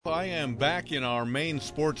I am back in our main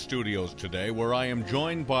sports studios today, where I am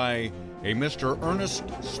joined by a Mr. Ernest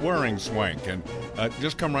Swearing Swank. And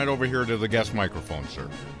just come right over here to the guest microphone, sir.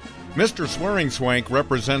 Mr. Swearing Swank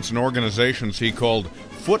represents an organization he called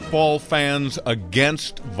Football Fans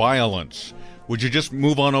Against Violence. Would you just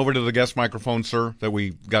move on over to the guest microphone, sir, that we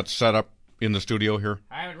got set up in the studio here?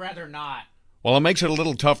 I would rather not. Well, it makes it a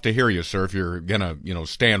little tough to hear you, sir, if you're going to,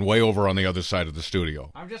 stand way over on the other side of the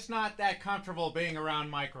studio. I'm just not that comfortable being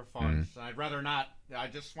around microphones. I'd rather not. I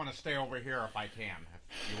just want to stay over here if I can,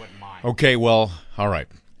 if you wouldn't mind. Okay, well, all right.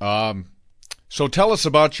 So tell us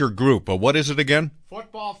about your group. What is it again?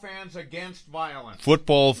 Football Fans Against Violence.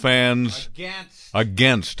 Football Fans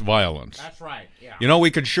Against Violence. That's right, yeah.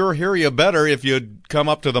 We could sure hear you better if you'd come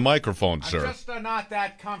up to the microphone, sir. I'm just not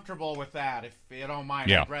that comfortable with that, if you don't mind.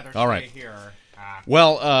 Yeah. I'd rather all stay right. here.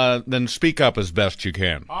 Well, then speak up as best you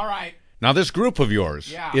can. All right. Now, this group of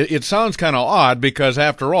yours, yeah. it sounds kind of odd because,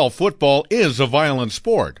 after all, football is a violent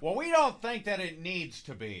sport. Well, we don't think that it needs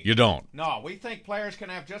to be. You don't? No, we think players can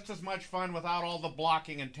have just as much fun without all the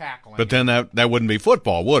blocking and tackling. But then that wouldn't be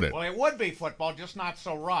football, would it? Well, it would be football, just not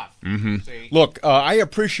so rough. Mm-hmm. See? Look, I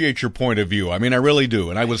appreciate your point of view. I mean, I really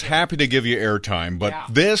do. And I was happy to give you airtime, but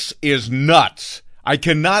this is nuts. I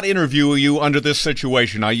cannot interview you under this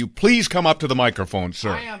situation. Now, you please come up to the microphone,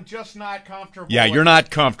 sir. I am just not comfortable. Yeah, you're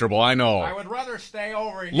not comfortable, I know. I would rather stay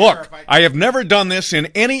over here. Look, I have never done this in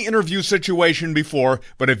any interview situation before,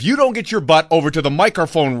 but if you don't get your butt over to the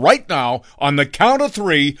microphone right now, on the count of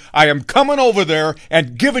 3, I am coming over there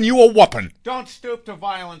and giving you a whooping. Don't stoop to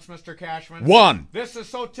violence, Mr. Cashman. 1. This is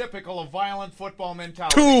so typical of violent football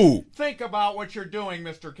mentality. 2. Think about what you're doing,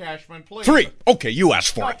 Mr. Cashman, please. 3. Okay, you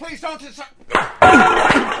asked for no, it. Please don't.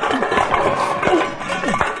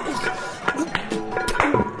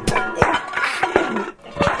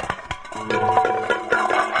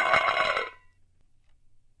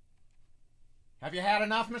 Have you had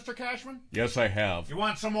enough, Mr. Cashman? Yes, I have. You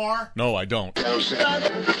want some more? No, I don't.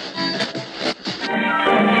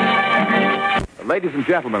 Ladies and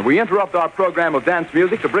gentlemen, we interrupt our program of dance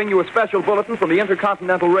music to bring you a special bulletin from the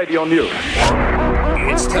Intercontinental Radio News.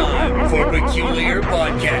 It's time for Peculiar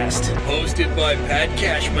Podcast, hosted by Pat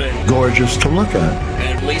Cashman. Gorgeous to look at.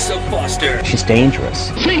 And Lisa Foster. She's dangerous.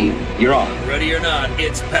 See, you're on. Ready or not,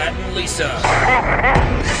 it's Pat and Lisa.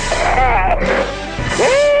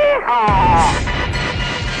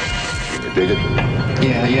 You dig it?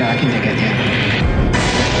 Yeah, I can dig it,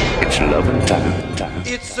 yeah. It's loving time.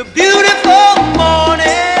 It's a beautiful morning.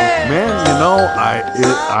 Man,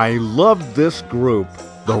 I loved this group,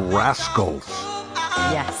 the Rascals.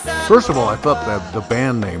 Yes. First of all, I thought that the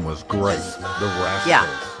band name was great, the Rascals.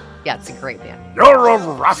 Yeah, it's a great band. You're a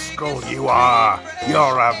rascal, you are.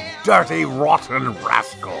 You're a dirty, rotten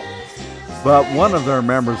rascal. But one of their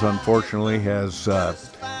members, unfortunately, has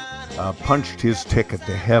punched his ticket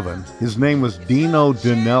to heaven. His name was Dino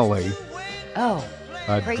Dinelli. Oh,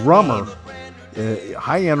 a great drummer, name.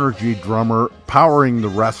 high-energy drummer, powering the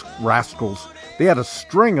Rascals. They had a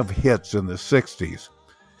string of hits in the 60s.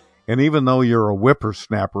 And even though you're a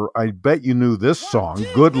whippersnapper, I bet you knew this song,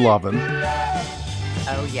 Good Lovin'.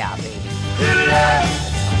 Oh, yeah, baby.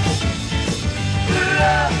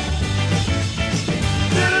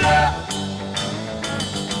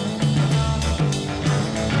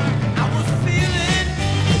 I was feeling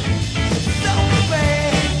so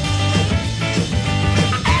bad.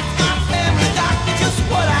 I asked my family doctor just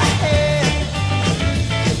what I had.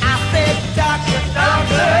 I said, Doctor,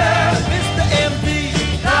 Mr. MD,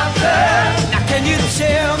 Doctor, now can you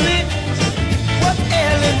tell me what's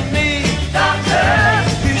ailing me, Doctor?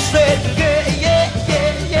 He said,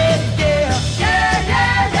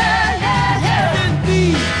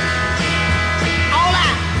 indeed. All I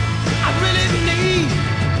really need,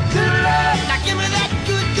 good love. Now give me that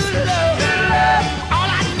good love. Good love. All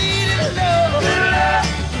I need is love. Good love.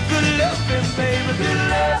 Good love, baby. Good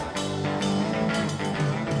love.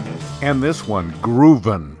 And this one,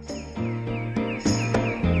 Groovin'.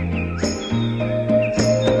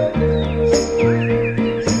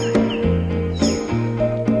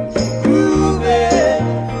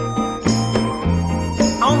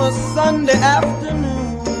 On a Sunday afternoon.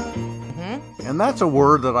 And that's a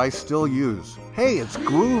word that I still use. Hey, it's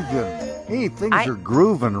groovin'. Hey, things are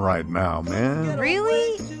groovin' right now, man.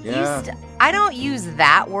 Really? Yeah. I don't use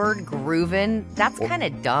that word, groovin'. That's kind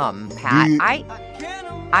of dumb, Pat. I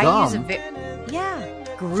use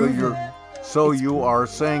groovin'. So you are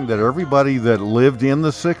saying that everybody that lived in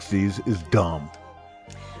the 60s is dumb.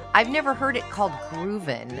 I've never heard it called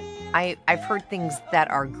groovin'. I've heard things that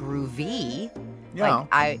are groovy. Yeah.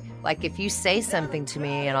 Like if you say something to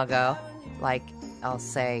me and I'll go, like, I'll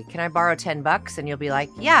say, "Can I borrow $10?" And you'll be like,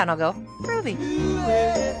 "Yeah," and I'll go, "Groovy."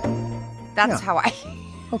 That's how I.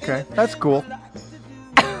 Okay, that's cool.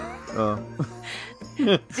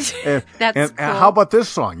 That's cool. How about this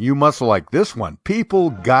song? You must like this one. People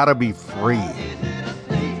Gotta Be Free.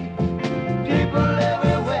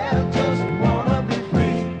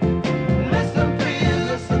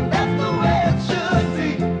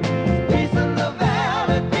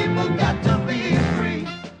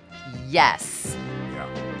 Yes. Yeah.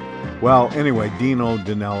 Well, anyway, Dino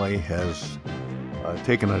Danelli has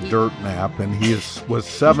taken a dirt nap, and was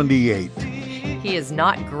 78. He is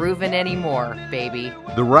not grooving anymore, baby.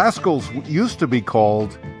 The Rascals used to be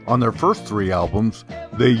called, on their first 3 albums,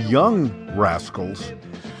 the Young Rascals.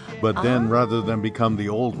 But then, rather than become the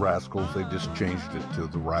Old Rascals, they just changed it to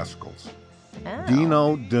the Rascals. Oh.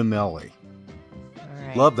 Dino Danelli. All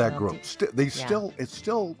right. Love that group. It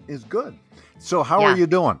still is good. So how are you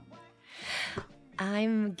doing?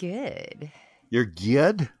 I'm good. You're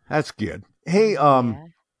good? That's good. Hey,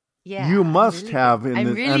 Yeah. you must really have. Good.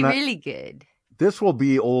 I'm really good. This will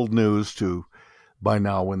be old news by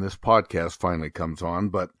now when this podcast finally comes on.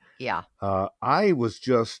 But yeah, I was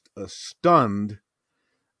just stunned,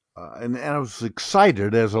 and I was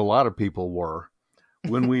excited, as a lot of people were,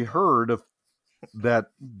 when we heard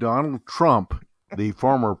that Donald Trump, the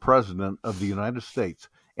former president of the United States,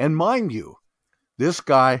 and mind you, this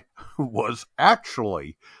guy was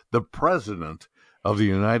actually the president of the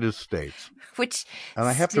United States. And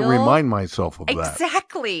I have to remind myself of that.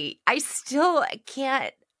 Exactly. I still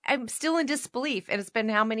can't. I'm still in disbelief. And it's been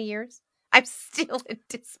how many years? I'm still in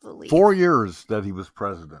disbelief. 4 years that he was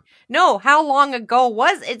president. No, how long ago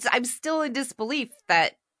was it? I'm still in disbelief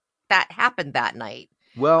that happened that night.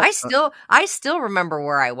 Well, I still remember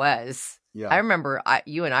where I was. Yeah. I remember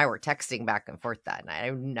you and I were texting back and forth that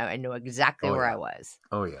night. I know exactly where I was.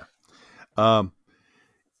 Oh, yeah.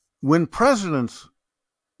 When presidents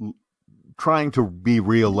trying to be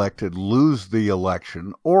reelected lose the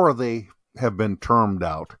election, or they have been termed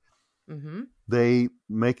out, they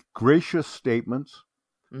make gracious statements.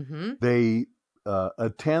 They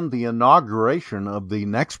attend the inauguration of the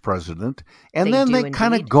next president, and then they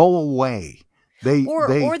kind of go away. They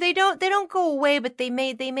don't go away, but they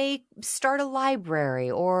may start a library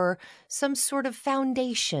or some sort of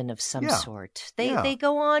foundation of some sort. They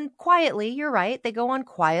go on quietly. You're right. They go on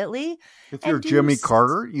quietly. If you're Jimmy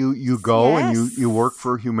Carter, you go and you work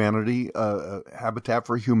for humanity, Habitat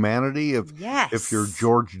for Humanity. If you're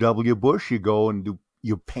George W. Bush, you go and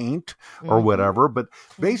you paint or whatever. But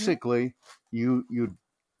basically, you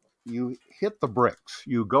hit the bricks.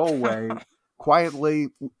 You go away quietly.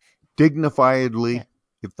 Dignifiedly,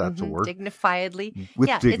 if that's a word. Dignifiedly. With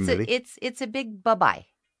dignity. It's a big bye-bye.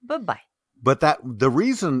 Bye-bye. But the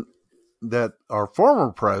reason that our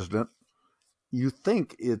former president, you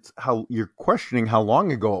think you're questioning how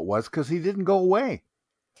long ago it was, because he didn't go away.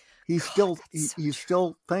 He still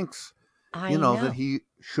thinks, that he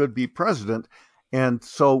should be president. And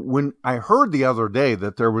so when I heard the other day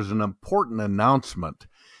that there was an important announcement,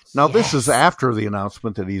 now this is after the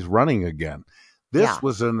announcement that he's running again. This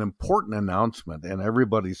was an important announcement, and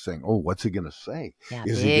everybody's saying, "Oh, what's he going to say? Yeah,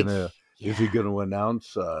 is he going to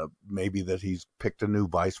announce maybe that he's picked a new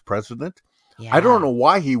vice president?" Yeah. I don't know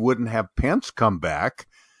why he wouldn't have Pence come back,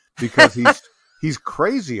 because he's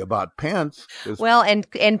crazy about Pence. Well, and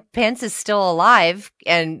Pence is still alive,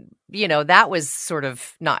 and that was sort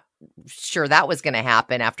of not sure that was going to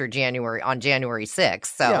happen on January 6th.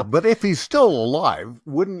 So yeah, but if he's still alive,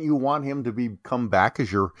 wouldn't you want him to come back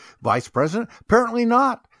as your vice president? Apparently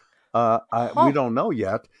not. We don't know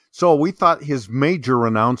yet. So we thought his major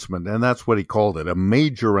announcement, and that's what he called it, a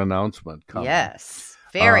major announcement coming. Yes,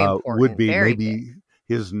 very important. Would be very maybe big.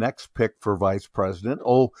 His next pick for vice president.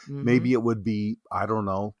 Maybe it would be, I don't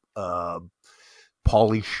know,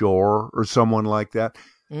 Pauly Shore or someone like that.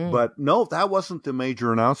 But no, that wasn't the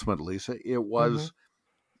major announcement, Lisa. It was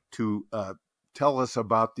to tell us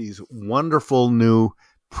about these wonderful new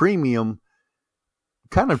premium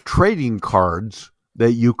kind of trading cards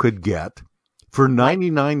that you could get for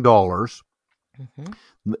 $99.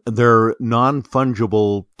 They're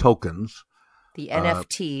non-fungible tokens. The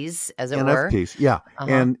NFTs, as it were. NFTs, yeah.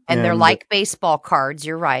 And they're like baseball cards.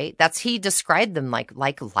 You're right. He described them like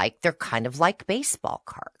they're kind of like baseball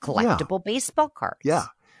cards, collectible baseball cards. Yeah.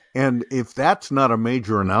 And if that's not a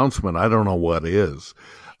major announcement, I don't know what is.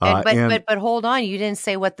 But hold on, you didn't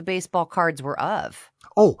say what the baseball cards were of.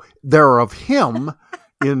 Oh, they're of him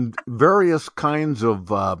in various kinds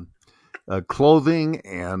of clothing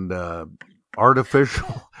and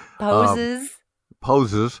artificial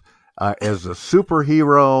poses as a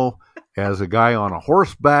superhero, as a guy on a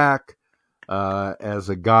horseback, as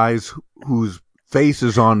a guy's whose face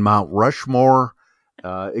is on Mount Rushmore,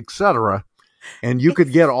 etc. And you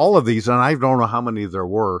could get all of these, and I don't know how many there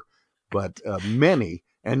were, but many.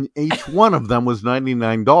 And each one of them was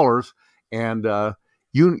 $99, and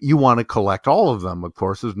you want to collect all of them. Of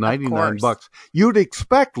course, is $99. You'd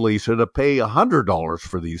expect Lisa to pay $100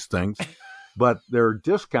 for these things, but they're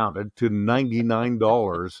discounted to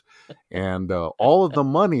 $99, and all of the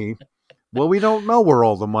money. Well, we don't know where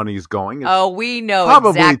all the money's going. We know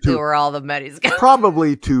exactly where all the money's going.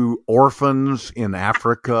 Probably to orphans in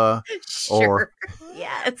Africa, sure.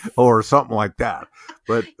 or something like that.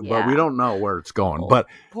 But we don't know where it's going. But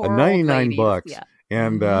 $99,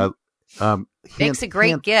 and makes a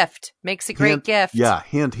great gift. Makes a great gift. Yeah,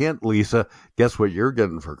 hint, Lisa. Guess what you're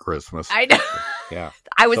getting for Christmas? I know. Yeah,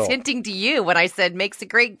 I was hinting to you when I said makes a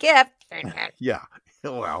great gift. Yeah,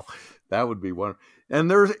 well, that would be one. And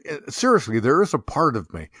there is a part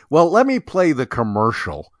of me. Well, let me play the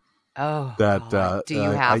commercial. Oh, that do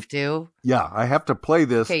you have to? Yeah, I have to play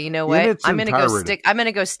this. Okay, you know what? I'm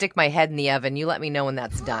gonna go stick my head in the oven. You let me know when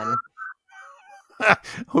that's done.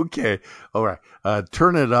 Okay, all right.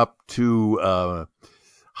 Turn it up to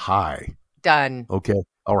high. Done. Okay,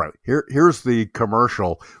 all right. Here's the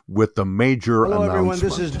commercial with the major announcement. Hello, everyone.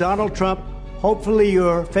 This is Donald Trump. Hopefully,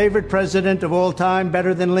 your favorite president of all time,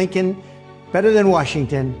 better than Lincoln. Better than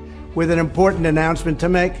Washington, with an important announcement to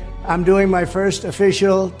make. I'm doing my first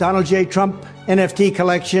official Donald J. Trump NFT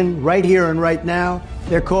collection right here and right now.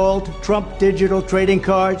 They're called Trump Digital Trading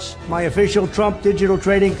Cards. My official Trump Digital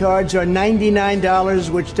Trading Cards are $99,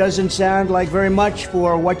 which doesn't sound like very much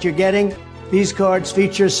for what you're getting. These cards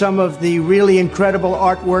feature some of the really incredible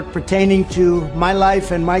artwork pertaining to my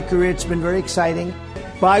life and my career. It's been very exciting.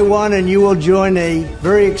 Buy one and you will join a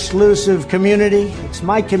very exclusive community. It's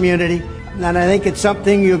my community. And I think it's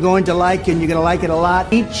something you're going to like, and you're going to like it a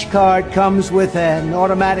lot. Each card comes with an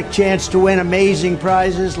automatic chance to win amazing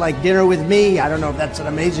prizes like dinner with me. I don't know if that's an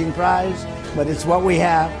amazing prize, but it's what we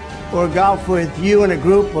have. Or golf with you and a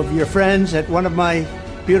group of your friends at one of my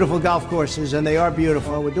beautiful golf courses, and they are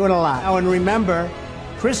beautiful. We're doing a lot. Oh, and remember,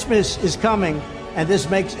 Christmas is coming, and this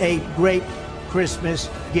makes a great Christmas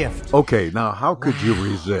gift. Okay, now how could you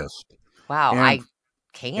resist? Wow, I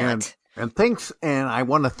can't. And I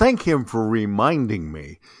want to thank him for reminding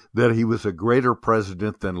me that he was a greater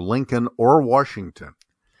president than Lincoln or Washington.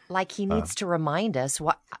 Like he needs to remind us.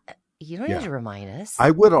 What? You don't need to remind us.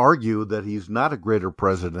 I would argue that he's not a greater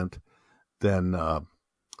president than who?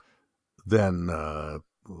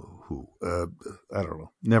 I don't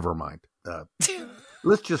know. Never mind.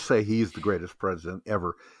 Let's just say he's the greatest president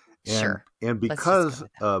ever. And, sure. And because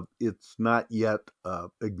it's not yet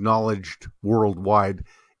acknowledged worldwide,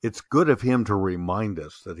 it's good of him to remind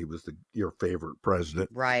us that he was your favorite president.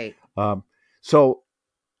 Right. So,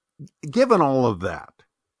 given all of that,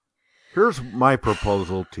 here's my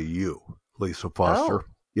proposal to you, Lisa Foster,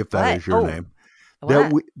 if that is your name.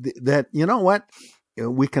 That you know what,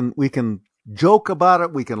 we can joke about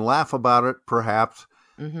it, we can laugh about it, perhaps,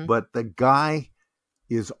 but the guy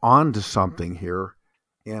is on to something here.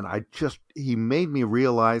 And he made me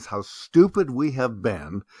realize how stupid we have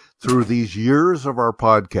been through these years of our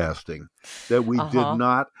podcasting, that we did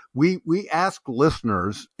not, we asked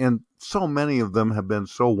listeners, and so many of them have been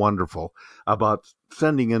so wonderful about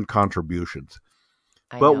sending in contributions.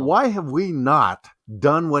 But why have we not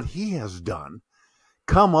done what he has done?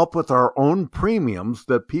 Come up with our own premiums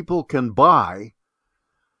that people can buy,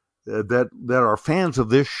 that are fans of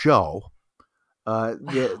this show,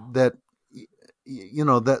 that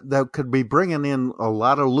could be bringing in a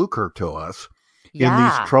lot of lucre to us in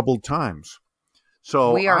these troubled times.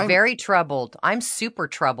 So we are very troubled. I'm super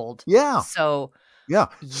troubled. Yeah. So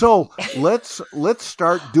let's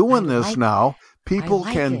start doing this now. People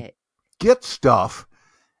can get stuff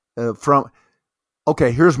from.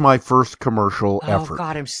 Okay, here's my first commercial effort. Oh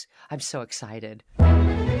God, I'm so excited.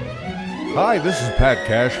 Hi, this is Pat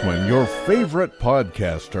Cashman, your favorite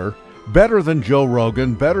podcaster. Better than Joe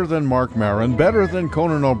Rogan, better than Mark Maron, better than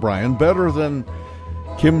Conan O'Brien, better than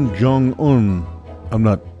Kim Jong-un. I'm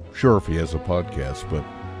not sure if he has a podcast, but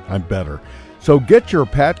I'm better. So get your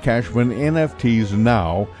Pat Cashman NFTs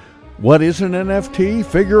now. What is an NFT?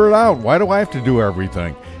 Figure it out. Why do I have to do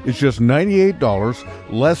everything? It's just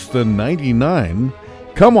 $98, less than $99.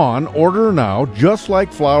 Come on, order now. Just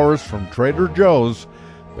like flowers from Trader Joe's,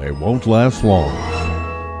 they won't last long.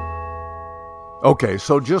 Okay,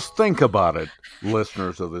 so just think about it,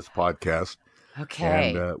 listeners of this podcast.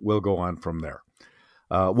 Okay. And we'll go on from there.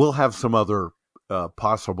 We'll have some other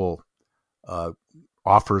possible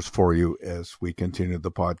offers for you as we continue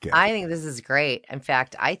the podcast. I think this is great. In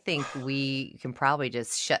fact, I think we can probably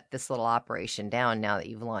just shut this little operation down now that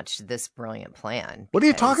you've launched this brilliant plan. What are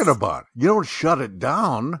you talking about? You don't shut it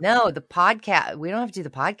down. No, the podcast. We don't have to do the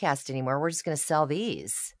podcast anymore. We're just going to sell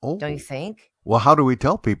these. Oh. Don't you think? Well, how do we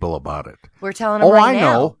tell people about it? We're telling them right now.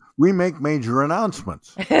 I know. We make major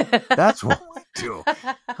announcements. That's what we do.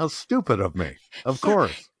 How stupid of me. Of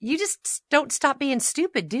course. You just don't stop being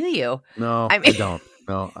stupid, do you? No, I don't.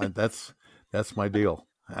 No, that's my deal.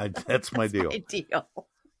 That's my deal.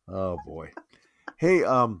 Oh boy. Hey,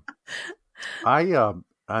 I'm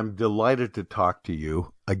delighted to talk to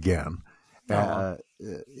you again,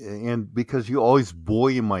 and because you always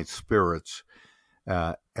buoy my spirits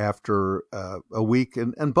after a week,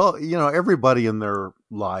 and both, everybody in their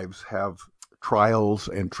lives have trials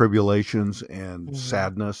and tribulations and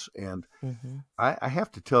sadness, and I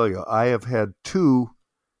have to tell you, I have had 2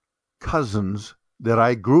 cousins that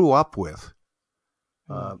I grew up with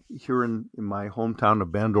here in my hometown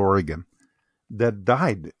of Bend, Oregon, that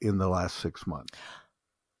died in the last 6 months.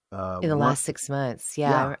 In the last 6 months,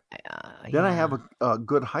 yeah. Then I have a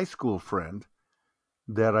good high school friend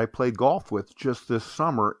that I played golf with just this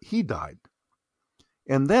summer. He died.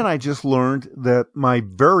 And then I just learned that my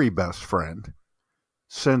very best friend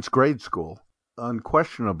since grade school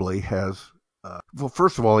unquestionably has, well,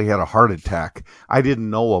 first of all, he had a heart attack. I didn't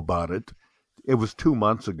know about it. It was 2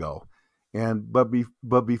 months ago.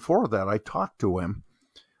 But before that, I talked to him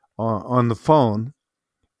on the phone,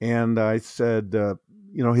 and I said,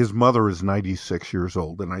 his mother is 96 years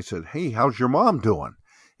old. And I said, hey, how's your mom doing?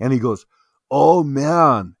 And he goes, oh,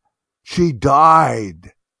 man, she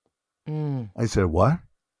died. I said, what?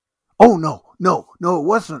 Oh, no, it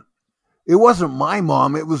wasn't. It wasn't my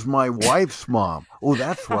mom. It was my wife's mom. Oh,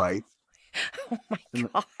 that's right. Oh, my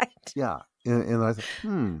God. Yeah. And I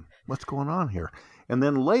thought, what's going on here? And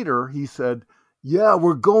then later he said, yeah,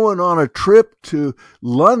 we're going on a trip to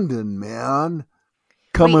London, man.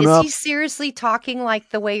 Coming up. Is he seriously talking like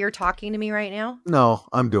the way you're talking to me right now? No,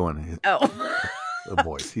 I'm doing it. Oh. The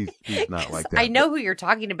voice. He's not like that. I know who you're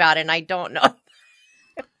talking about, and I don't know.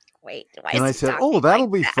 Wait. Why and is I he said, talking that'll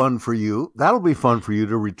like be that? fun for you. That'll be fun for you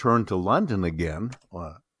to return to London again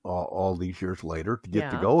all these years later to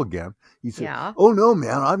get to go again. He said, oh, no,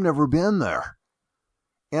 man, I've never been there.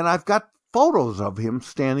 And I've got photos of him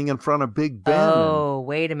standing in front of Big Ben. Oh,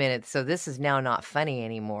 wait a minute. So this is now not funny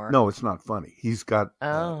anymore. No, it's not funny. He's got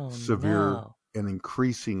severe and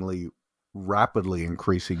rapidly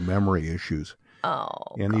increasing memory issues. Oh,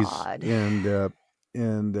 and God.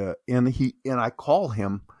 And I call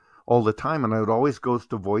him all the time, and it always goes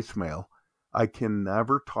to voicemail. I can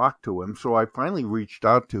never talk to him. So I finally reached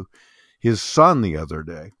out to his son the other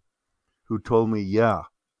day, who told me,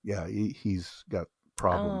 he's got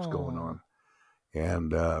problems going on.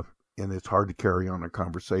 And it's hard to carry on a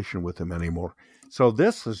conversation with him anymore. So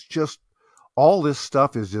this is just, all this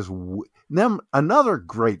stuff is just, then another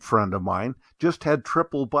great friend of mine just had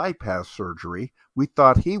triple bypass surgery. We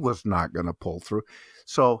thought he was not going to pull through.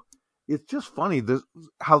 So it's just funny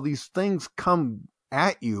how these things come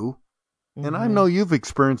at you. And I know you've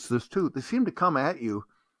experienced this too. They seem to come at you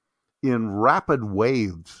in rapid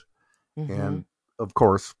waves. And of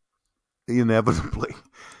course, inevitably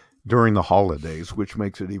during the holidays, which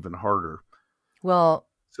makes it even harder. Well,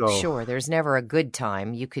 sure. There's never a good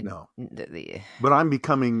time. You could. No. But I'm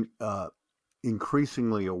becoming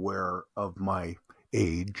increasingly aware of my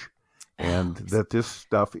age and that this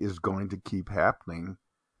stuff is going to keep happening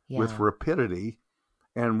with rapidity.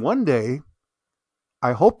 And one day,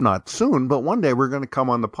 I hope not soon, but one day we're going to come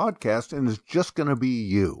on the podcast and it's just going to be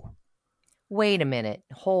you. Wait a minute.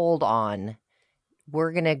 Hold on.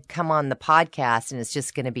 We're going to come on the podcast and it's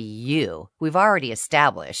just going to be you. We've already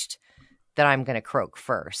established that I'm going to croak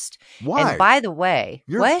first. Why? And by the way,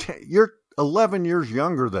 you're 11 years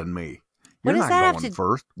younger than me. You're what does not that going have to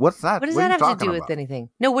first. What's that? What does that have to do with anything?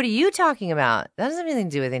 No, what are you talking about? That doesn't have anything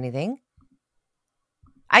to do with anything.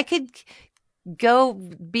 I could go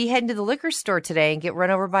be heading to the liquor store today and get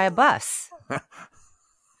run over by a bus.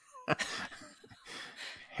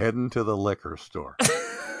 Heading to the liquor store.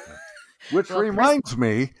 Which reminds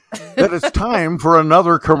me that it's time for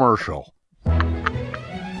another commercial.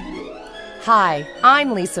 Hi,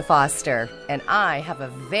 I'm Lisa Foster, and I have a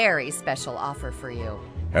very special offer for you.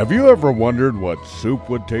 Have you ever wondered what soup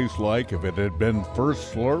would taste like if it had been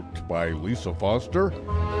first slurped by Lisa Foster?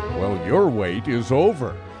 Well, your wait is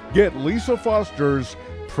over. Get Lisa Foster's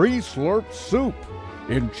pre-slurped soup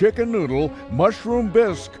in chicken noodle, mushroom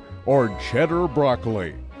bisque, or cheddar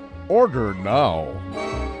broccoli. Order now.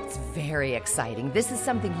 It's very exciting. This is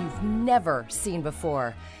something you've never seen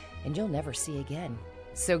before, and you'll never see again.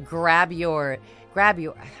 So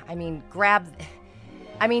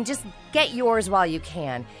just get yours while you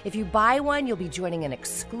can. If you buy one, you'll be joining an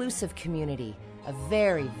exclusive community, a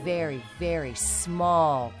very, very, very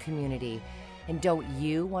small community. And don't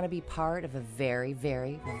you want to be part of a very,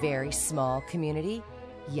 very, very small community?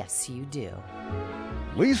 Yes, you do.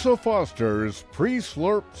 Lisa Foster's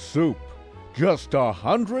Pre-Slurp Soup. Just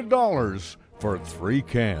 $100 for 3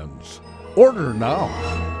 cans. Order now.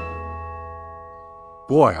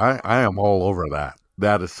 Boy, I am all over that.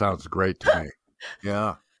 Sounds great to me.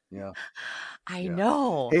 Yeah. I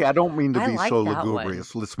know. Hey, I don't mean to be like so that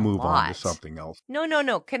lugubrious. one Let's a move on to lot. something else.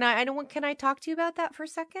 No. Can I talk to you about that for a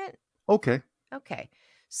second? Okay.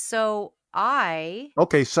 So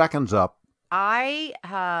Okay, seconds up.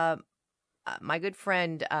 my good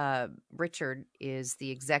friend Richard is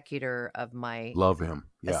the executor of my Love him.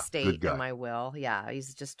 Yeah, estate good guy. and my will. Yeah,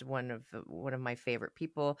 he's just one of my favorite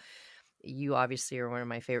people. You obviously are one of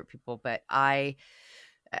my favorite people, but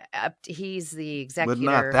he's the executor. But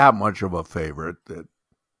not that much of a favorite.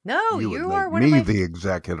 No, you are one me of my the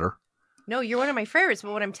executor. No, you're one of my favorites.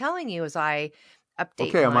 But what I'm telling you is I update.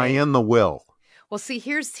 Okay, am I in the will? Well, see,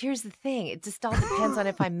 here's the thing. It just all depends on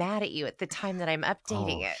if I'm mad at you at the time that I'm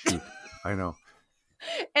updating it. Shoot. I know.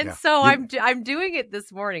 And so I'm doing it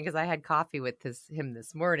this morning because I had coffee with him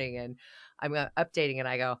this morning, and I'm updating, and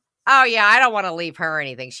I go, oh yeah, I don't want to leave her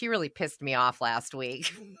anything. She really pissed me off last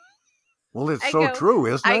week. Well, it's true,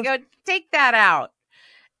 isn't it? I go, take that out,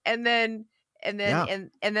 and then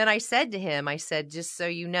I said to him, I said, just so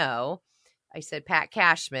you know, I said, Pat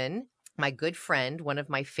Cashman, my good friend, one of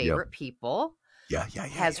my favorite people.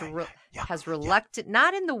 Has reluctant,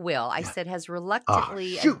 not in the will. I said has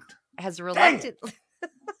reluctantly.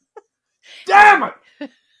 Damn it!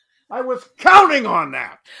 I was counting on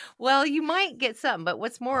that. Well, you might get something, but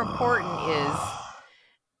what's more important is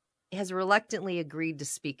has reluctantly agreed to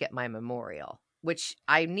speak at my memorial, which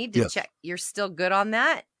I need to check. You're still good on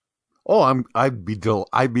that? Oh, I'd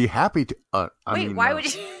be happy to. Why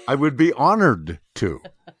would you? I would be honored to.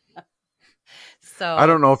 So I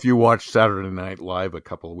don't know if you watched Saturday Night Live a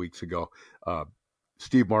couple of weeks ago.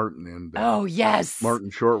 Steve Martin and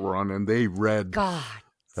Martin Short were on, and they read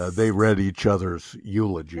they read each other's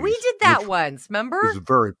eulogies. We did that once, remember?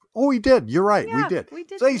 We did. You're right. Yeah, we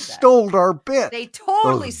did. They stole our bit. They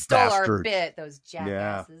totally stole our bit. Those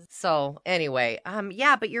jackasses. Yeah. So anyway,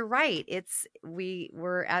 but you're right.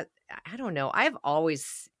 We're at. I don't know.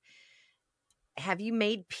 Have you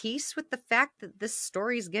made peace with the fact that this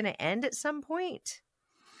story is going to end at some point?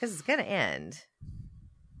 Because it's going to end.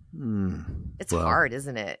 It's hard,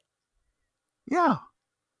 isn't it? Yeah,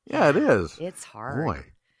 it is. It's hard. Boy.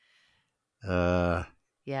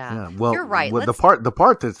 Yeah. Well, you're right. The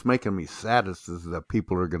part that's making me saddest is that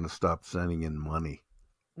people are going to stop sending in money.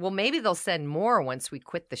 Well, maybe they'll send more once we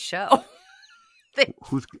quit the show.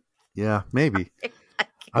 Maybe.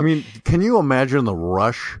 I mean, can you imagine the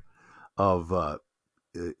rush of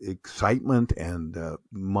excitement and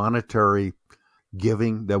monetary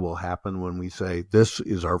giving that will happen when we say this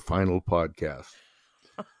is our final podcast?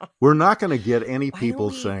 We're not going to get any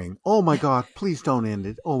people saying, oh my God, please don't end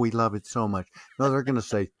it. Oh, we love it so much. No, they're going to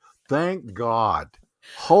say, thank God.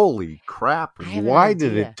 Holy crap. Why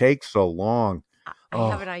did it take so long? I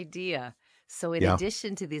have an idea. So in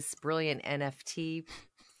addition to this brilliant NFT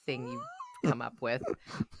thing you come up with.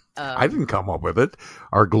 I didn't come up with it.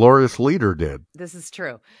 Our glorious leader did. This is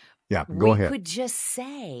true. Yeah, go ahead. We could just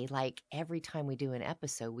say, like, every time we do an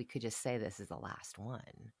episode, we could just say this is the last one.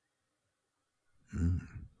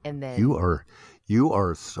 And then you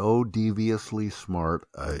are so deviously smart.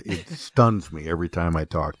 It stuns me every time I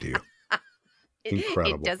talk to you.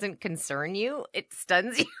 Incredible. It doesn't concern you. It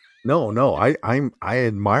stuns you. No. I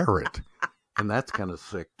admire it. And that's kind of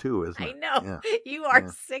sick too, isn't it? I know. Yeah. You are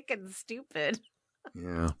sick and stupid.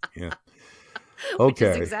 Yeah. Okay. Which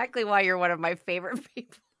is exactly why you're one of my favorite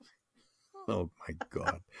people. Oh my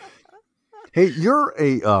God. Hey, you're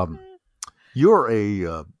a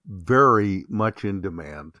very much in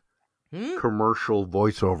demand commercial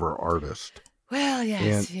voiceover artist. Well,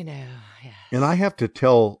 yes, and, yeah. And I have to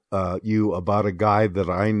tell you about a guy that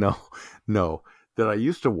I know that I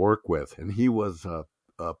used to work with, and he was a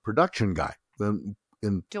production guy. And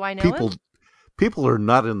do I know people? him? People who are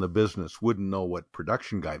not in the business wouldn't know what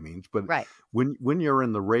production guy means, but when you're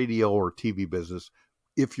in the radio or TV business,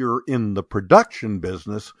 if you're in the production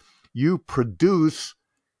business, you produce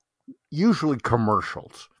usually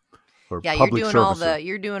commercials or public services.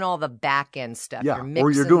 You're doing all the back end stuff. Yeah,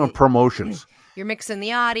 or you're doing promotions. You're mixing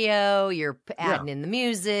the audio, you're adding in the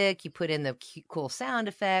music, you put in the cool sound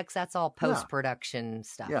effects. That's all post-production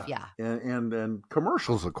stuff. Yeah. And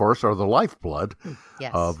commercials, of course, are the lifeblood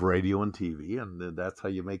yes. of radio and TV, and that's how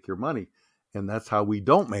you make your money. And that's how we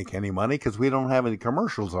don't make any money, because we don't have any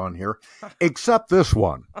commercials on here, except this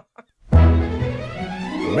one.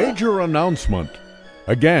 Major announcement.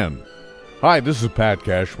 Again. Hi, this is Pat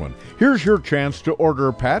Cashman. Here's your chance to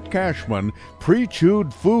order Pat Cashman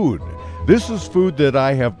pre-chewed food. This is food that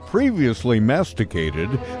I have previously masticated,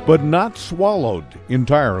 but not swallowed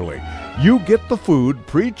entirely. You get the food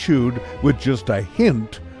pre-chewed with just a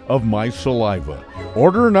hint of my saliva.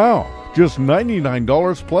 Order now. Just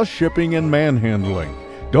 $99 plus shipping and manhandling.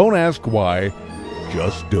 Don't ask why.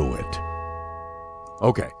 Just do it.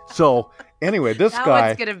 Okay, so anyway, this that guy...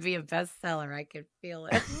 one's going to be a bestseller. I can feel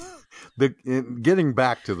it. Getting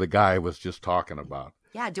back to the guy I was just talking about.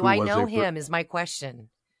 Yeah, do I know him is my question.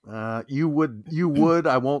 You would.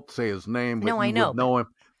 I won't say his name, but no, I know. Would know him.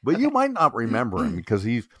 But you might not remember him because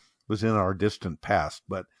he was in our distant past.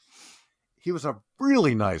 But he was a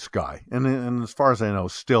really nice guy. And as far as I know,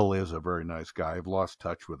 still is a very nice guy. I've lost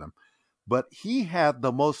touch with him. But he had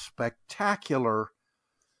the most spectacular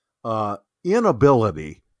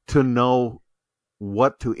inability to know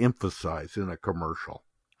what to emphasize in a commercial.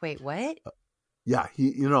 Wait, what? Yeah,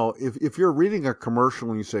 if you're reading a commercial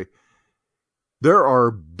and you say, there are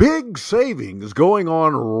big savings going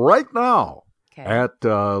on right now at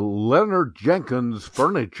Leonard Jenkins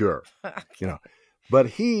Furniture, okay. But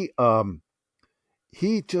he would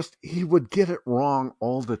get it wrong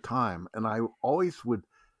all the time, and I always would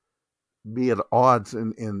be at odds.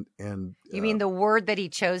 And you mean the word that he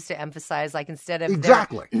chose to emphasize, like instead of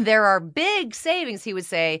exactly there are big savings, he would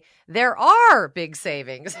say there are big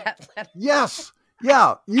savings. Yes.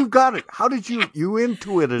 Yeah, you got it. How did you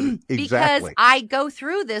intuited it exactly? Because I go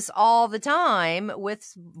through this all the time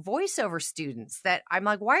with voiceover students that I'm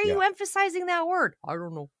like, why are you emphasizing that word? I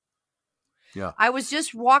don't know. Yeah. I was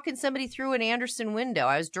just walking somebody through an Anderson window.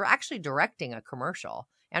 I was actually directing a commercial,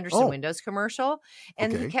 Anderson Windows commercial.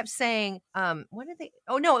 And he kept saying, what did they?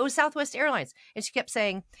 Oh, no, it was Southwest Airlines. And she kept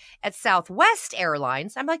saying, at Southwest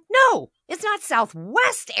Airlines. I'm like, no, it's not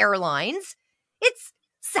Southwest Airlines. It's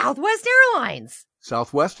Southwest Airlines.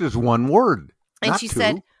 Southwest is one word. And she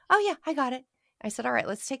said, oh, yeah, I got it. I said, all right,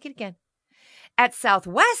 let's take it again. At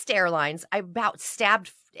Southwest Airlines, I about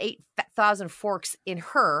stabbed 8,000 forks in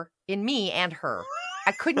me and her.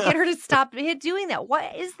 I couldn't get her to stop doing that.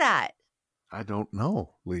 What is that? I don't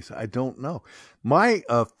know, Lisa. I don't know. My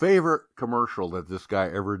favorite commercial that this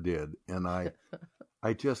guy ever did, and I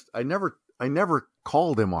never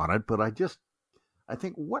called him on it, but I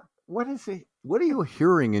think, what is he? What are you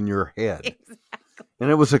hearing in your head? Exactly.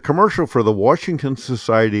 And it was a commercial for the Washington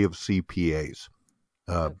Society of CPAs.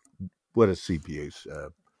 What is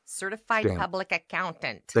CPAs? Certified Public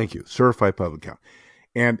Accountant. Thank you. Certified Public Accountant.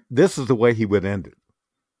 And this is the way he would end it.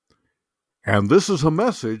 And this is a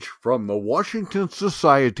message from the Washington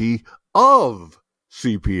Society of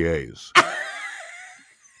CPAs.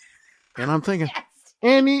 And I'm thinking,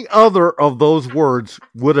 any other of those words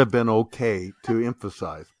would have been okay to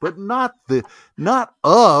emphasize, but not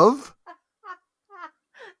of.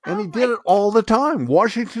 And he did it all the time.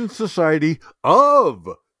 Washington Society of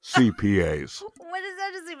CPAs.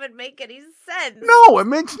 That doesn't even make any sense. No, it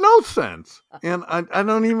makes no sense. And I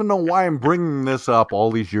don't even know why I'm bringing this up all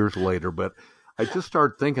these years later, but I just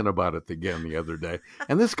started thinking about it again the other day.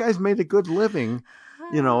 And this guy's made a good living,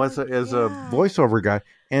 as a voiceover guy,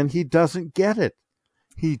 and he doesn't get it.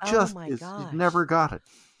 He just he's never got it.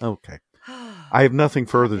 Okay. I have nothing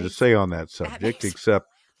further to say on that subject except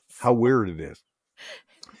how weird it is.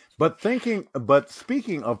 But speaking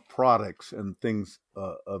of products and things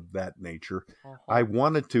of that nature, I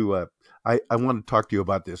wanted to I want to talk to you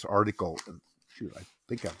about this article. Shoot, I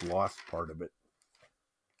think I've lost part of it.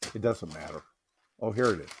 It doesn't matter. Oh,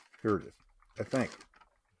 here it is. I think.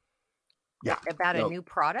 Yeah. About a new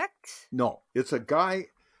product? No, it's a guy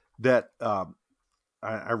that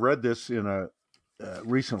I read this in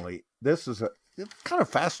recently. This is it's kind of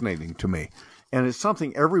fascinating to me, and it's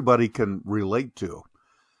something everybody can relate to.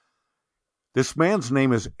 This man's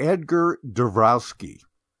name is Edgar Dabrowski,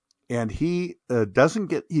 and he's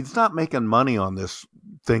not making money on this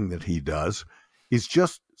thing that he does. It's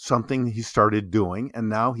just something he started doing, and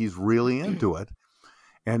now he's really into it.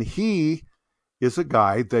 And he is a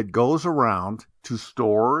guy that goes around to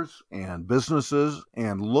stores and businesses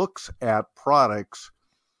and looks at products,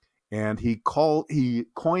 and he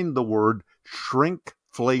coined the word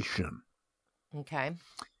shrinkflation. Okay.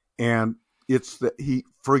 And it's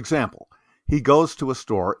for example, he goes to a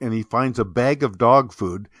store and he finds a bag of dog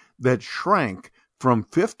food that shrank from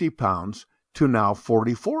 50 pounds to now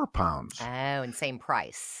 44 pounds. Oh, and same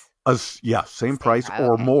price. Same price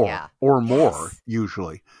or more,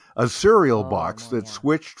 usually. A cereal box that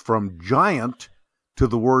switched from giant to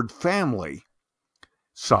the word family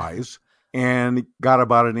size and got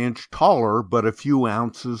about an inch taller, but a few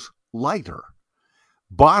ounces lighter.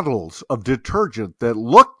 Bottles of detergent that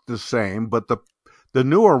look the same, but the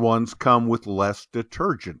newer ones come with less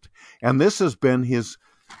detergent. And this has been his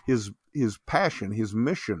passion, his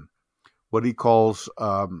mission, what he calls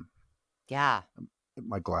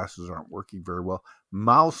my glasses aren't working very well.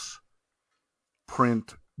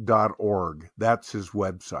 Mouseprint.org. That's his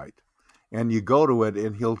website. And you go to it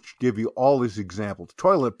and he'll give you all these examples.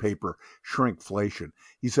 Toilet paper shrinkflation.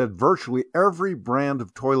 He said virtually every brand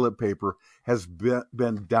of toilet paper has been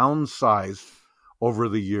downsized over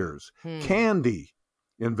the years. Candy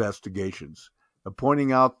investigations,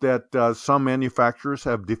 pointing out that some manufacturers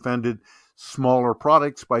have defended smaller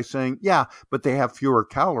products by saying, but they have fewer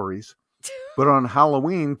calories. But on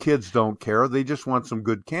Halloween, kids don't care. They just want some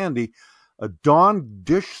good candy. A Dawn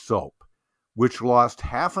dish soap, which lost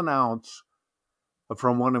half an ounce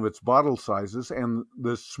from one of its bottle sizes, and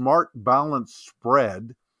the Smart Balance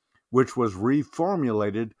spread, which was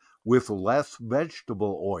reformulated with less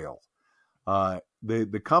vegetable oil.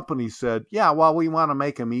 The company said, we want to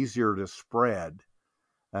make them easier to spread.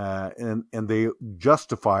 And they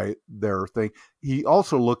justify their thing. He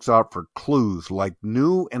also looks out for clues like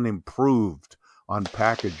new and improved on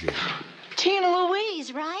packaging. Tina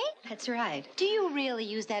Louise, right? That's right. Do you really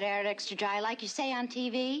use that Arid Extra Dry like you say on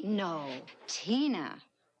TV? No. Tina.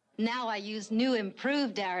 Now I use new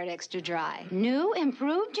improved Arid Extra Dry. New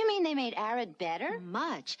improved? You mean they made Arid better?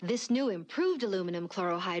 Much. This new improved aluminum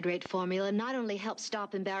chlorohydrate formula not only helps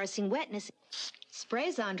stop embarrassing wetness,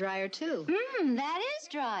 sprays on dryer too. That is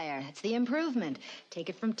dryer. That's the improvement. Take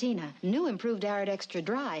it from Tina. New improved Arid Extra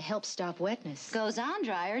Dry helps stop wetness. Goes on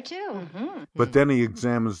dryer too. But then he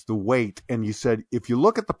examines the weight, and he said, if you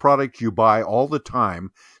look at the product you buy all the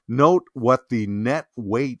time, note what the net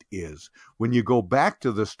weight is. When you go back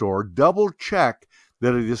to the store, double check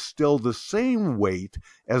that it is still the same weight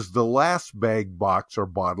as the last bag, box, or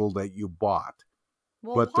bottle that you bought.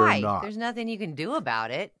 Well, but why? They're not. There's nothing you can do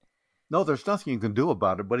about it. No, there's nothing you can do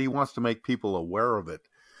about it, but he wants to make people aware of it.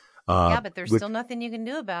 But there's still nothing you can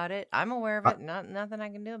do about it. I'm aware of it. Nothing I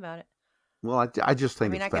can do about it. Well, I just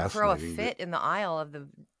think it's fascinating. I can throw a fit in the aisle of the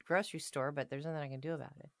grocery store, but there's nothing I can do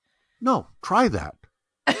about it. No, try that.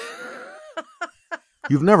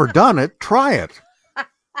 You've never done it. Try it.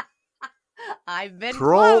 I've been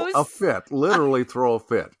throw close. a fit. Literally throw a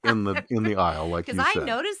fit in the aisle, like you said. Because I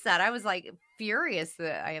noticed that. I was like furious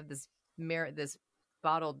that I have this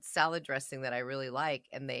bottled salad dressing that I really like,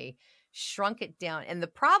 and they shrunk it down. And the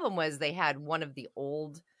problem was they had one of the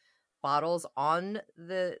old bottles on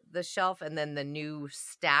the shelf, and then the new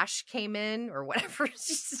stash came in, or whatever. It's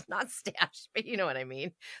just not stash, but you know what I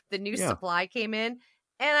mean. The new supply came in,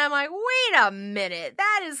 and I'm like, wait a minute,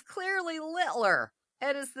 that is clearly littler.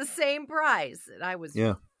 It is the same price. And I was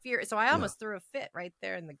furious. So I almost threw a fit right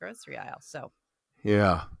there in the grocery aisle. So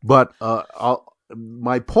but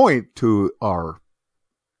my point to our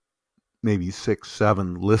maybe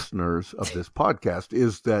 6-7 listeners of this podcast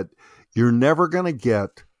is that you're never going to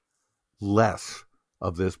get less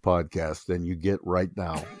of this podcast than you get right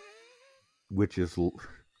now, which is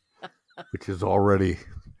already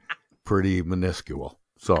pretty minuscule.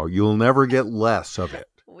 So you'll never get less of it.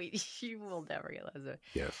 You will never get less of it.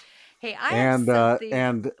 Yes. Hey, I have something.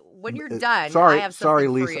 And when you're done, I have something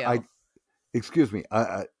for Lisa. you. Excuse me.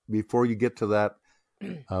 Before you get to that,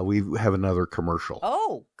 we have another commercial.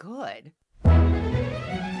 Oh, good.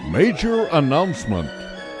 Major announcement.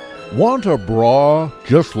 Want a bra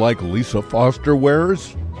just like Lisa Foster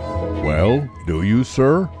wears? Well, do you,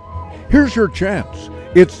 sir? Here's your chance.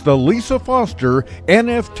 It's the Lisa Foster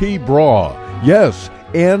NFT bra. Yes,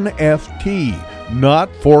 NFT.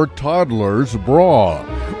 Not for toddlers bra.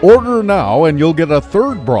 Order now and you'll get a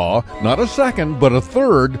third bra, not a second, but a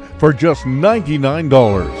third for just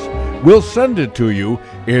 $99. We'll send it to you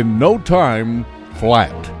in no time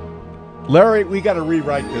flat. Larry, we got to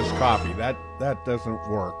rewrite this copy. That doesn't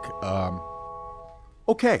work.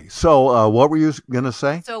 Okay, so what were you going to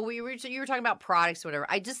say? So you were talking about products or whatever.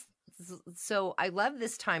 I love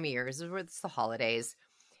this time of year. It's the holidays.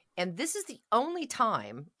 And this is the only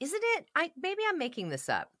time, isn't it? Maybe I'm making this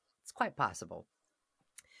up. It's quite possible.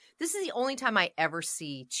 This is the only time I ever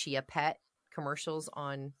see Chia Pet commercials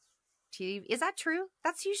on TV. Is that true?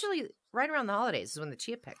 That's usually right around the holidays is when the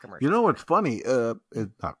Chia Pet commercials. You know what's funny?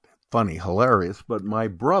 It's not funny, hilarious, but my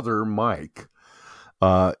brother Mike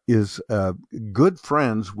is good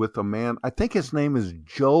friends with a man. I think his name is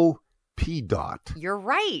Joe P. Dot. You're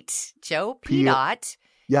right. Joe P. Dot.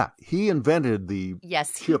 Yeah, he invented the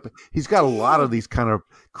chip. He's got did. a lot of these kind of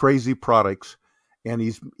crazy products, and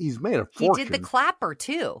he's made a fortune. He did the clapper,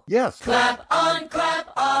 too. Yes. Clap on,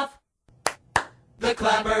 clap off. The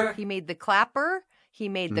clapper. He made the clapper. He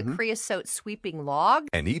made the creosote sweeping log.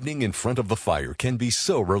 An evening in front of the fire can be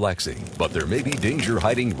so relaxing, but there may be danger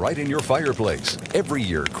hiding right in your fireplace. Every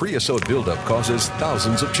year, creosote buildup causes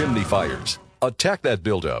thousands of chimney fires. Attack that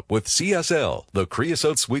buildup with CSL, the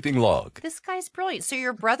creosote sweeping log. This guy's brilliant. So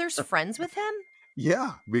your brother's friends with him?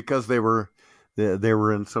 Yeah, because they were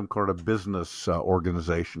in some kind of business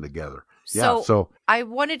organization together. So I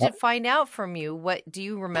wanted to find out from you, do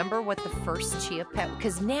you remember what the first Chia Pet?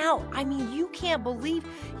 Because now, I mean, you can't believe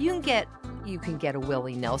you can get a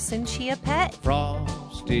Willie Nelson Chia Pet.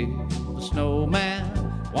 Frosty the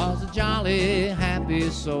snowman was a jolly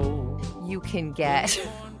happy soul. You can get,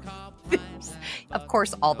 of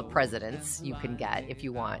course, all the presidents you can get if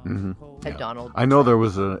you want. A Donald. I know there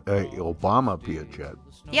was a Obama Piachet.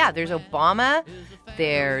 Yeah, there's Obama.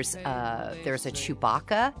 There's a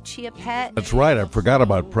Chewbacca Chia Pet. That's right. I forgot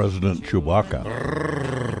about President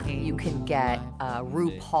Chewbacca. You can get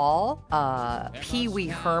RuPaul, Pee Wee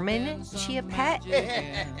Herman Chia Pet.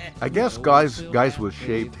 I guess guys with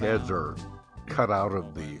shaved heads are cut out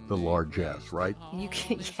of the largesse, right? You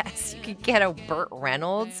can get a Burt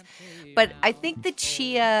Reynolds, but I think the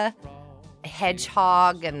Chia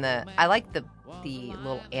Hedgehog and I like the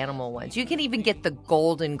little animal ones. You can even get the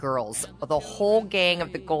Golden Girls, the whole gang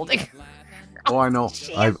of the Golden Girls. Oh, I know.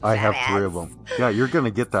 I have 3 of them. Yeah, you're going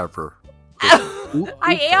to get that for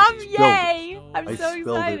I am. Yay! I'm so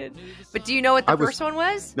excited. But do you know what the first one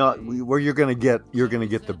was? No, where you're going to get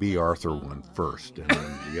the B. Arthur one first, and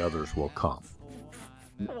then the others will come.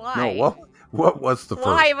 Why? No, what was the first?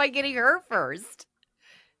 Why am I getting her first?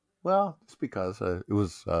 Well, it's because it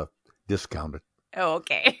was discounted. Oh,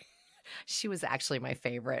 okay. She was actually my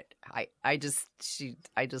favorite. I just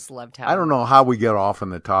loved how. I don't know how we get off on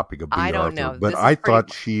the topic of B. I don't Arthur, know. But I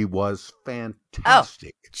thought she was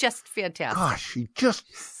fantastic. Oh, just fantastic. Gosh, she just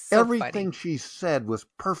everything she said was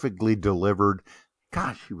perfectly delivered.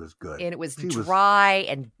 Gosh, she was good. And it was dry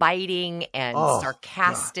and biting and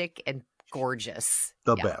sarcastic and gorgeous.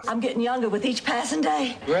 The best. I'm getting younger with each passing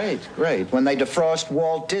day. Great. When they defrost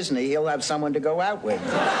Walt Disney, he'll have someone to go out with.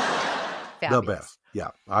 The best.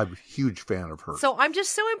 Yeah, I'm a huge fan of her. So I'm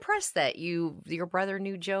just so impressed that your brother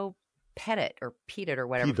knew Joe Pettit or or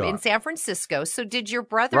whatever in San Francisco. So did your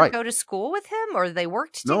brother go to school with him, or they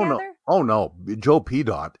worked together? No. Oh no, Joe P.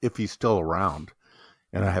 Dot, if he's still around,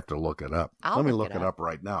 and I have to look it up. Let me look it up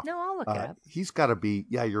right now. No, I'll look it up. He's got to be.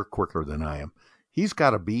 Yeah, you're quicker than I am. He's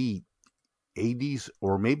got to be 80s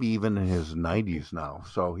or maybe even in his 90s now.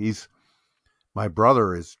 So my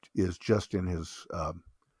brother is just in his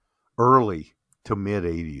early to mid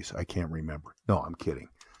 80s. I can't remember. No, I'm kidding.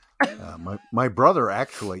 My brother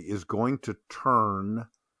actually is going to turn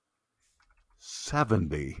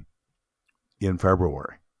 70 in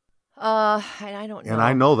February. I don't know. And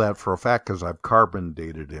I know that for a fact because I've carbon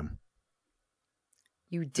dated him.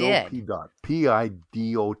 You did. P-Dot.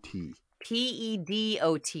 P-I-D-O-T.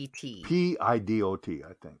 P-E-D-O-T-T. P-I-D-O-T,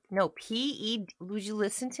 I think. No, P-E... Would you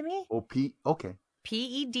listen to me? Oh, okay.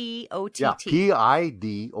 P-E-D-O-T-T. Yeah,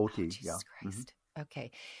 P-I-D-O-T. Jesus Christ. Mm-hmm.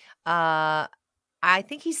 Okay. I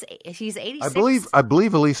think he's 86. I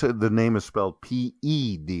believe Elisa, the name is spelled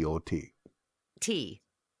P-E-D-O-T. T.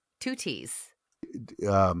 2 T's.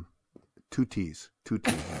 2 T's.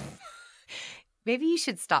 Maybe you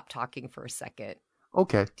should stop talking for a second.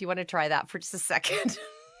 Okay. Do you want to try that for just a second?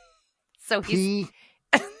 So he's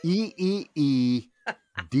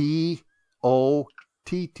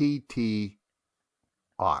P-E-E-D-O-T-T-T.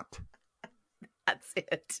 Ot. That's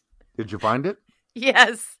it. Did you find it?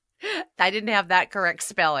 Yes. I didn't have that correct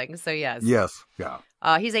spelling, so yes. Yes, yeah.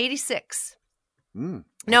 He's 86. Okay.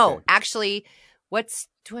 No, actually,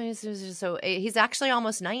 so he's actually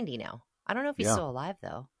almost 90 now. I don't know if he's still alive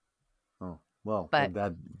though. Oh, well, but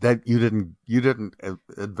that you didn't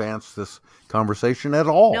advance this conversation at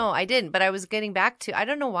all. No, I didn't, but I was getting back to, I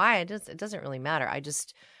don't know why, it doesn't really matter. I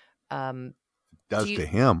just it does to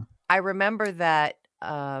him. I remember that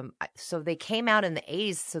so they came out in the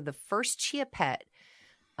 80s. So the first Chia Pet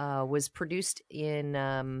was produced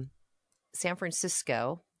in San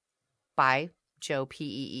Francisco by Joe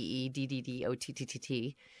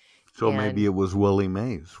P-E-E-E-D-D-D-O-T-T-T-T. So maybe it was Willie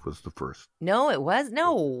Mays was the first. No, it was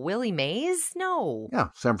Willie Mays. No. Yeah,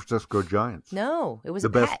 San Francisco Giants. No, it was the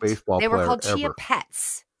best baseball player. They were called ever. Chia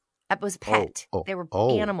Pets. That was pet. They were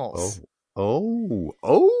animals. Oh,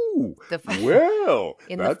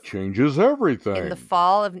 that changes everything. In the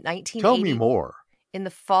fall of 1980. Tell me more. In the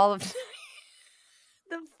fall of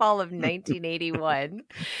 1981,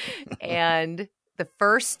 and the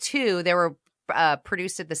first two they were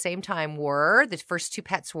produced at the same time the first two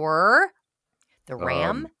pets were the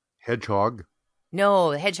ram, hedgehog.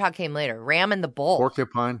 No, the hedgehog came later. Ram and the bull.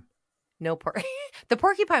 Porcupine. No, the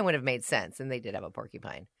porcupine would have made sense, and they did have a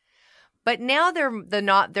porcupine. But now they're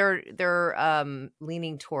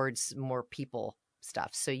leaning towards more people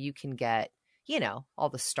stuff, so you can get all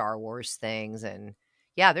the Star Wars things, and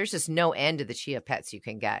there's just no end to the Chia Pets you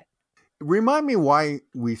can get. Remind me why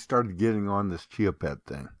we started getting on this Chia Pet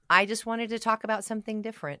thing. I just wanted to talk about something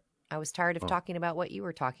different. I was tired of talking about what you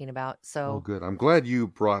were talking about. So good. I'm glad you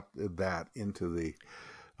brought that into the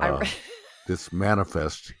this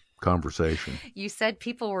manifest conversation. You said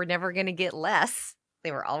people were never going to get less.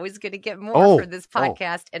 They were always going to get more for this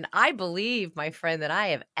podcast. And I believe, my friend, that I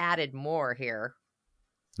have added more here.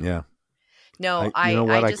 Yeah. No, you know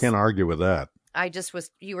what? I can't argue with that.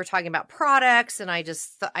 You were talking about products, and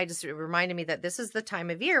it reminded me that this is the time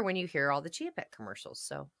of year when you hear all the Chia Pet commercials.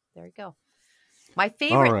 So there you go. My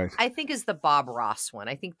favorite, I think, is the Bob Ross one.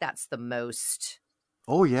 I think that's the most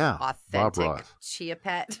authentic Chia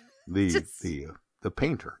Pet. The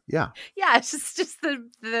painter. Yeah. Yeah. It's just the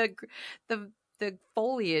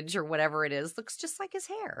foliage or whatever it is looks just like his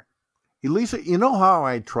hair. Elisa, you know how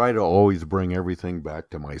I try to always bring everything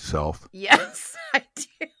back to myself? Yes, I do.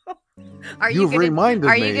 Are you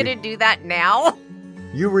going to do that now?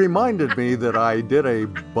 You reminded me that I did a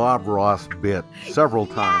Bob Ross bit several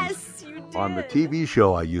times on the TV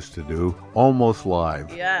show I used to do, Almost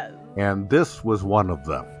Live. Yes. And this was one of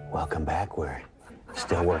them. Welcome back. We're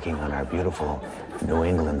still working on our beautiful New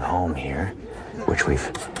England home here, which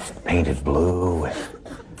we've painted blue with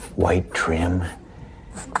white trim.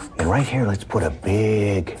 And right here, let's put a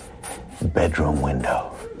big bedroom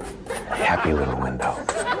window. A happy little window.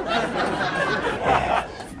 Yes.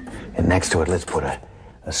 And next to it, let's put a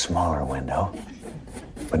smaller window,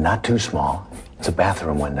 but not too small. It's a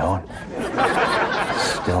bathroom window.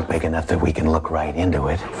 Still big enough that we can look right into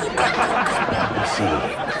it. We see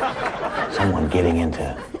someone getting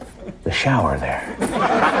into the shower there.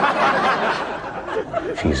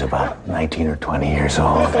 She's about 19 or 20 years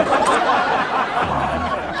old.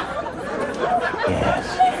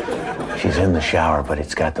 Yes. She's in the shower, but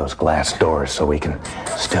it's got those glass doors so we can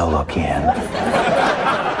still look in.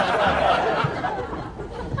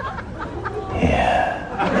 Yeah.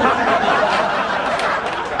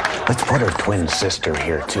 Let's put her twin sister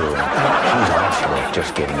here, too. She's also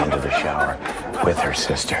just getting into the shower with her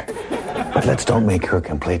sister. But let's don't make her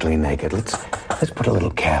completely naked. Let's put a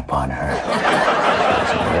little cap on her. She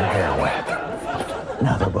doesn't get her hair wet.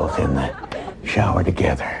 Now they're both in the shower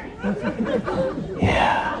together.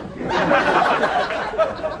 Yeah.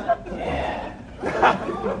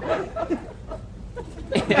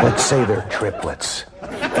 Let's say they're triplets.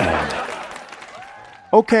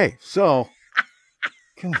 Okay, so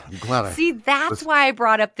I'm glad See, that's why I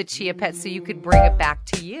brought up the Chia Pet, so you could bring it back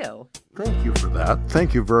to you. Thank you for that.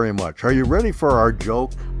 Thank you very much. Are you ready for our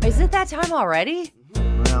joke? Is it that time already?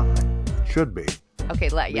 Well, it should be. Okay,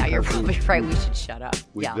 you're probably right. We should shut up.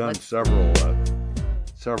 We've done several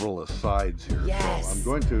asides here. Yes. So I'm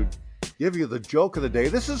going to give you the joke of the day.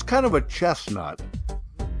 This is kind of a chestnut.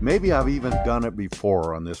 Maybe I've even done it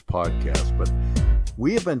before on this podcast, but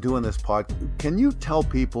we have been doing this podcast. Can you tell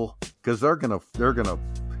people, because their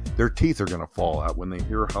teeth are gonna fall out when they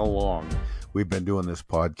hear how long we've been doing this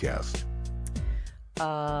podcast.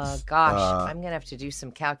 Gosh, I'm gonna have to do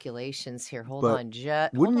some calculations here. Hold on.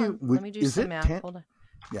 Let me do some math. Hold on.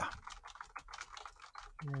 Yeah.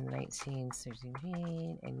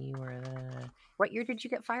 1916, and you were what year did you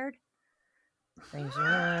get fired?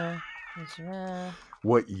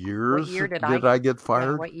 What years did I get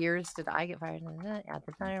fired? What years did I get fired at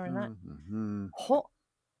the time or not? Mm-hmm.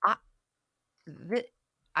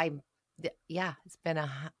 It's been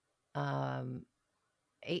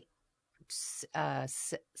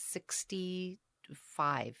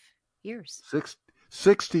 65 years.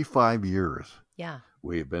 65 years. Yeah.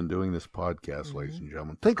 We've been doing this podcast, ladies and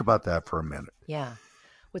gentlemen. Think about that for a minute. Yeah.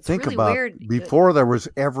 What's Think really about weird, before there was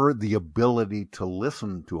ever the ability to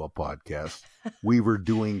listen to a podcast, we were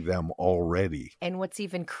doing them already. And what's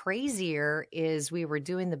even crazier is we were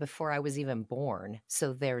doing them before I was even born.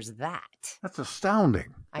 So there's that. That's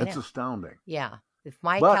astounding. That's astounding. Yeah. If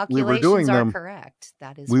my calculations are correct,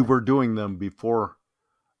 that is. We were doing them before,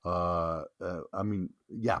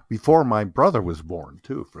 before my brother was born,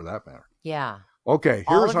 too, for that matter. Yeah. Okay,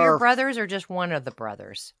 all of your brothers or just one of the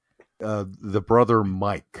brothers? The brother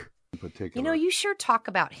Mike. particular. You know, you sure talk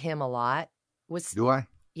about him a lot. Do I?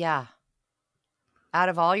 Yeah. Out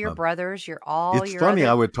of all your brothers, It's funny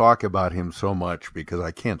I would talk about him so much because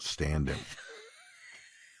I can't stand him.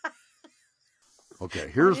 Okay,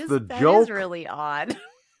 here's the joke. That is really odd.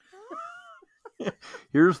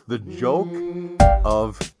 Here's the joke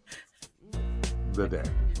of the day.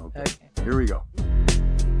 Okay, here we go.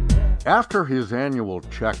 After his annual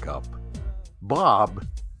checkup, Bob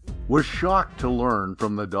was shocked to learn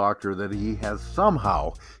from the doctor that he has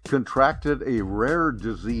somehow contracted a rare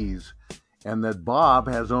disease and that Bob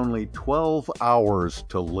has only 12 hours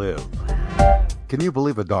to live. Can you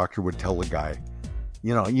believe a doctor would tell a guy,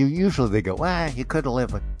 usually they go, well, you could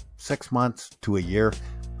live 6 months to a year.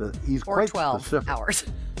 But he's or quite 12 specific. hours.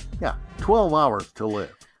 Yeah, 12 hours to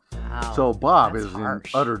live. Wow, so Bob is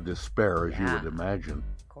harsh. in utter despair, as you would imagine.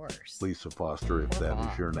 Of course. Lisa Foster, if that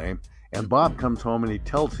is your name. And Bob comes home and he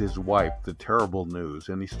tells his wife the terrible news,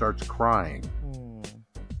 and he starts crying.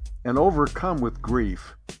 And overcome with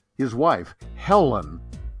grief, his wife, Helen,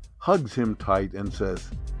 hugs him tight and says,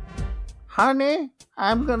 "Honey,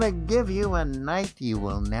 I'm going to give you a night you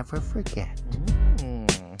will never forget."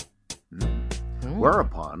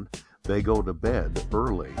 Whereupon, they go to bed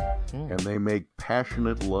early, and they make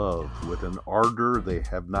passionate love with an ardor they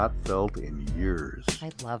have not felt in years.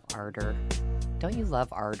 I love ardor. Don't you love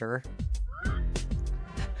ardor?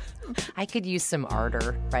 I could use some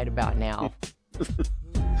ardor right about now.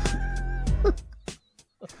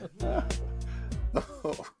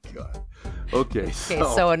 Oh, God. Okay,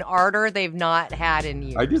 so an ardor they've not had in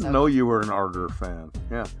years. I didn't know you were an ardor fan.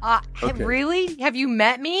 Yeah. Really? Have you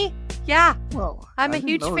met me? Yeah. Well, I'm a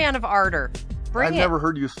huge fan of ardor. I've never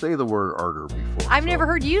heard you say the word ardor before. I've never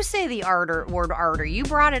heard you say the word ardor. You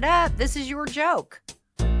brought it up. This is your joke.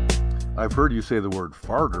 I've heard you say the word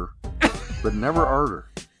farter, but never ardor.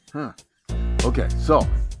 Huh. Okay, so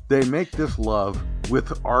they make this love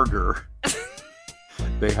with ardor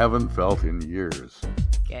they haven't felt in years.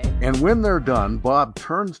 Okay. And when they're done, Bob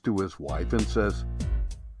turns to his wife and says,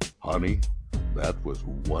 "Honey, that was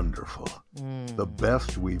wonderful. The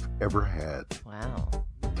best we've ever had. Wow.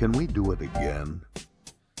 Can we do it again?"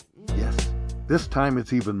 Yes. This time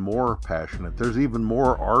it's even more passionate. There's even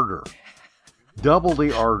more ardor. Double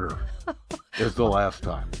the ardor as the last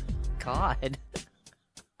time. God.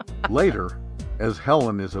 Later, as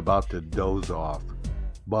Helen is about to doze off,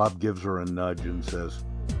 Bob gives her a nudge and says,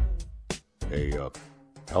 "Hey,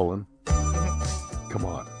 Helen, come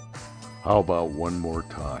on. How about one more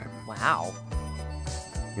time?" Wow.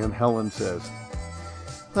 And Helen says,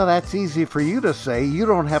 "Well, that's easy for you to say. You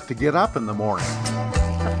don't have to get up in the morning."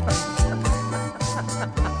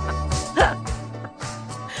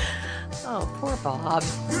 Oh, poor Bob.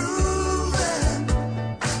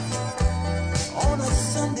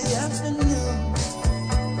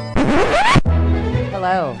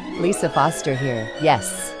 Hello, Lisa Foster here.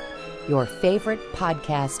 Yes, your favorite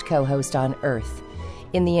podcast co-host on Earth,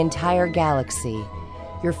 in the entire galaxy.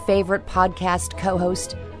 Your favorite podcast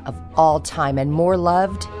co-host of all time and more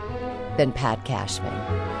loved than Pat Cashman.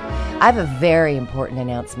 I have a very important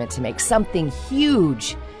announcement to make, something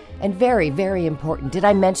huge and very, very important. Did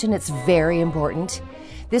I mention it's very important?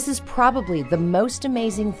 This is probably the most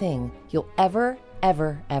amazing thing you'll ever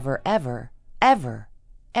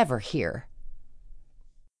hear.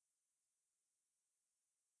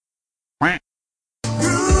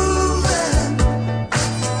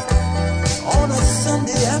 On a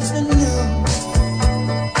Sunday afternoon,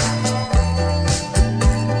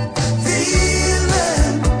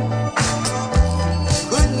 feeling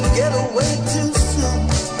couldn't get away too soon.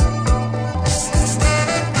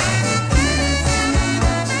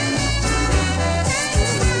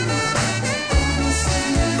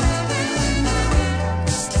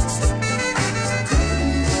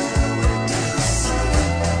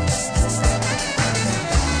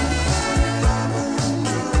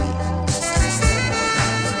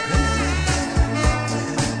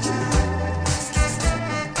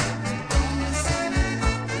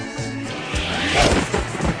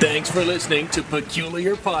 Thanks for listening to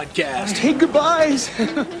Peculiar Podcast. Hey, goodbyes.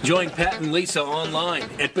 Join Pat and Lisa online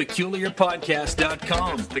at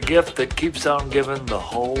peculiarpodcast.com. The gift that keeps on giving the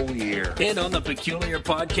whole year. And on the Peculiar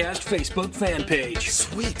Podcast Facebook fan page.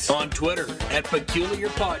 Sweet. On Twitter at Peculiar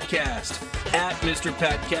Podcast, at Mr.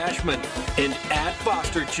 Pat Cashman, and at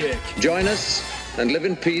Foster Chick. Join us and live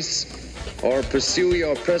in peace, or pursue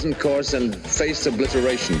your present course and face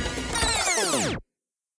obliteration.